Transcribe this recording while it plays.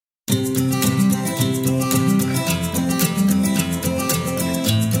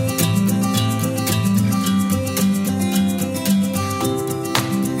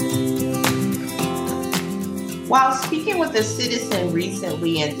with a citizen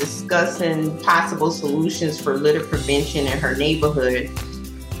recently and discussing possible solutions for litter prevention in her neighborhood,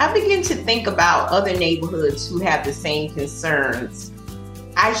 I began to think about other neighborhoods who have the same concerns.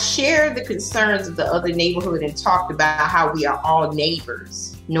 I shared the concerns of the other neighborhood and talked about how we are all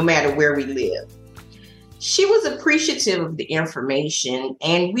neighbors, no matter where we live. She was appreciative of the information,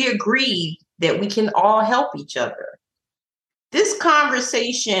 and we agreed that we can all help each other. This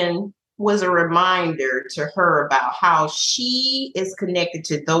conversation was a reminder to her about how she is connected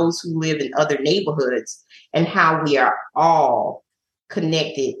to those who live in other neighborhoods and how we are all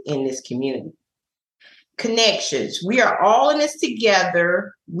connected in this community. Connections. We are all in this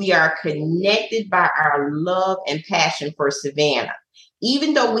together. We are connected by our love and passion for Savannah.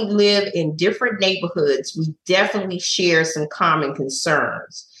 Even though we live in different neighborhoods, we definitely share some common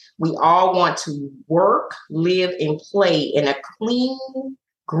concerns. We all want to work, live, and play in a clean,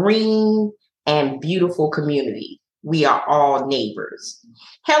 green, and beautiful community. We are all neighbors.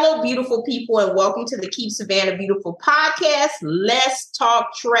 Hello, beautiful people, and welcome to the Keep Savannah Beautiful podcast. Let's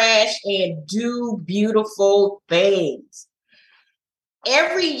talk trash and do beautiful things.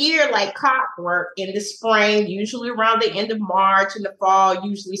 Every year, like clockwork, in the spring, usually around the end of March, in the fall,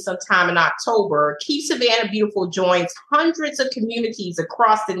 usually sometime in October, Keep Savannah Beautiful joins hundreds of communities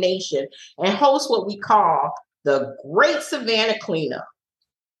across the nation and hosts what we call the Great Savannah Cleanup.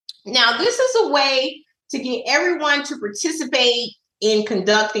 Now, this is a way to get everyone to participate in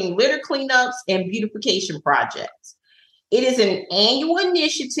conducting litter cleanups and beautification projects. It is an annual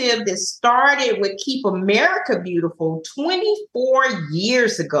initiative that started with Keep America Beautiful 24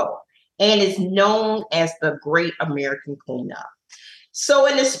 years ago and is known as the Great American Cleanup. So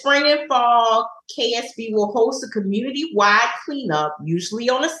in the spring and fall, KSB will host a community-wide cleanup, usually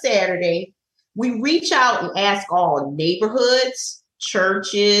on a Saturday. We reach out and ask all neighborhoods,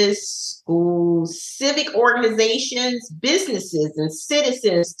 churches, schools, civic organizations, businesses, and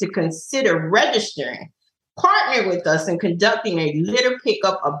citizens to consider registering. Partner with us in conducting a litter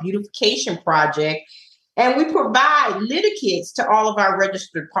pickup or beautification project, and we provide litter kits to all of our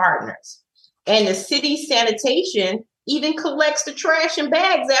registered partners. And the city sanitation even collects the trash and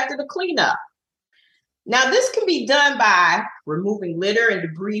bags after the cleanup. Now, this can be done by removing litter and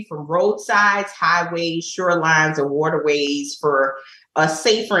debris from roadsides, highways, shorelines, and waterways for a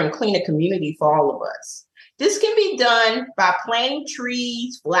safer and cleaner community for all of us. This can be done by planting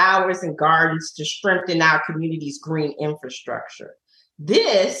trees, flowers, and gardens to strengthen our community's green infrastructure.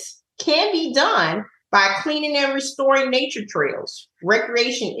 This can be done by cleaning and restoring nature trails,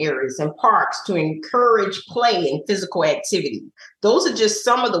 recreation areas, and parks to encourage play and physical activity. Those are just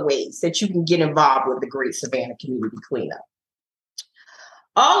some of the ways that you can get involved with the Great Savannah Community Cleanup.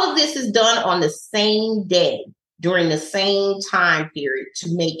 All of this is done on the same day during the same time period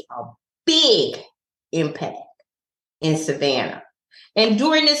to make a big impact in Savannah. And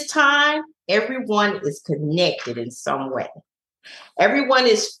during this time, everyone is connected in some way. Everyone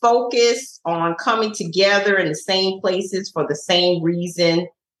is focused on coming together in the same places for the same reason,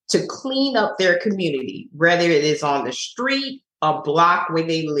 to clean up their community, whether it is on the street, a block where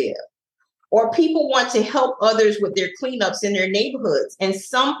they live, or people want to help others with their cleanups in their neighborhoods. And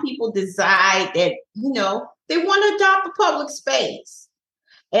some people decide that, they want to adopt a public space.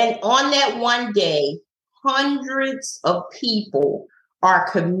 And on that one day, hundreds of people are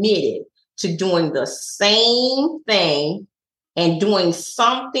committed to doing the same thing and doing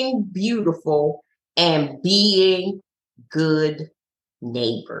something beautiful and being good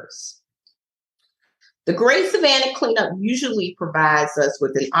neighbors. The Great Savannah Cleanup usually provides us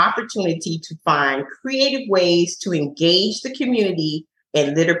with an opportunity to find creative ways to engage the community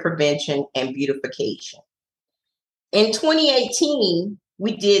in litter prevention and beautification. In 2018,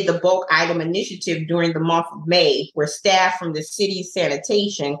 we did the bulk item initiative during the month of May, where staff from the city's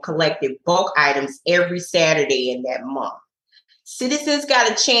sanitation collected bulk items every Saturday in that month. Citizens got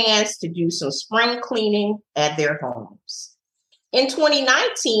a chance to do some spring cleaning at their homes. In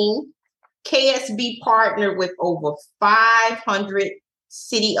 2019, KSB partnered with over 500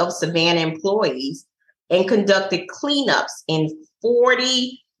 City of Savannah employees and conducted cleanups in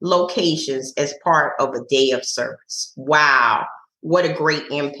 40 locations as part of a day of service. Wow, what a great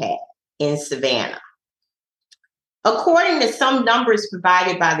impact in Savannah. According to some numbers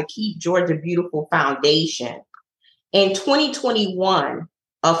provided by the Keep Georgia Beautiful Foundation, in 2021,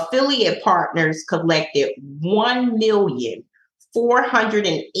 affiliate partners collected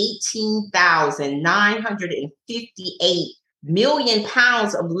 1,418,958 million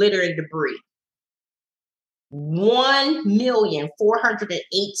pounds of litter and debris.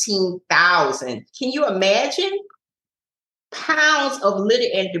 1,418,000. Can you imagine? pounds of litter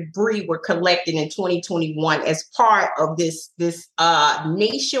and debris were collected in 2021 as part of this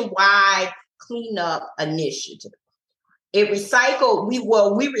nationwide cleanup initiative. We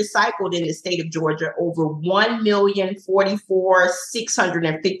recycled in the state of Georgia over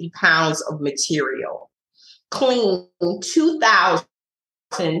 1,044,650 pounds of material, cleaned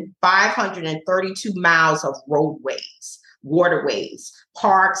 2,532 miles of roadways, waterways,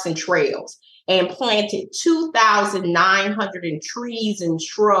 parks, and trails, and planted 2,900 trees and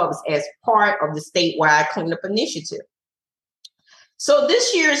shrubs as part of the statewide cleanup initiative. So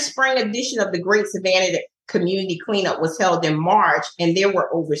this year's spring edition of the Great Savannah Community Cleanup was held in March, and there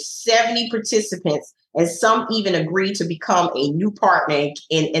were over 70 participants, and some even agreed to become a new partner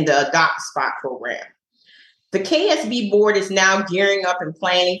in the Adopt a Spot program. The KSB board is now gearing up and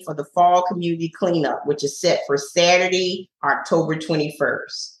planning for the fall community cleanup, which is set for Saturday, October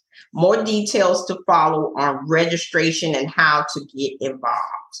 21st. More details to follow on registration and how to get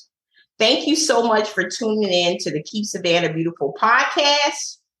involved. Thank you so much for tuning in to the Keep Savannah Beautiful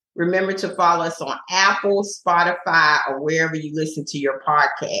podcast. Remember to follow us on Apple, Spotify, or wherever you listen to your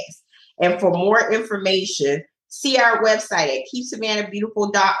podcast. And for more information, see our website at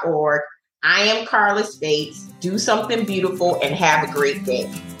keepsavannahbeautiful.org. I am Carla Spates. Do something beautiful and have a great day.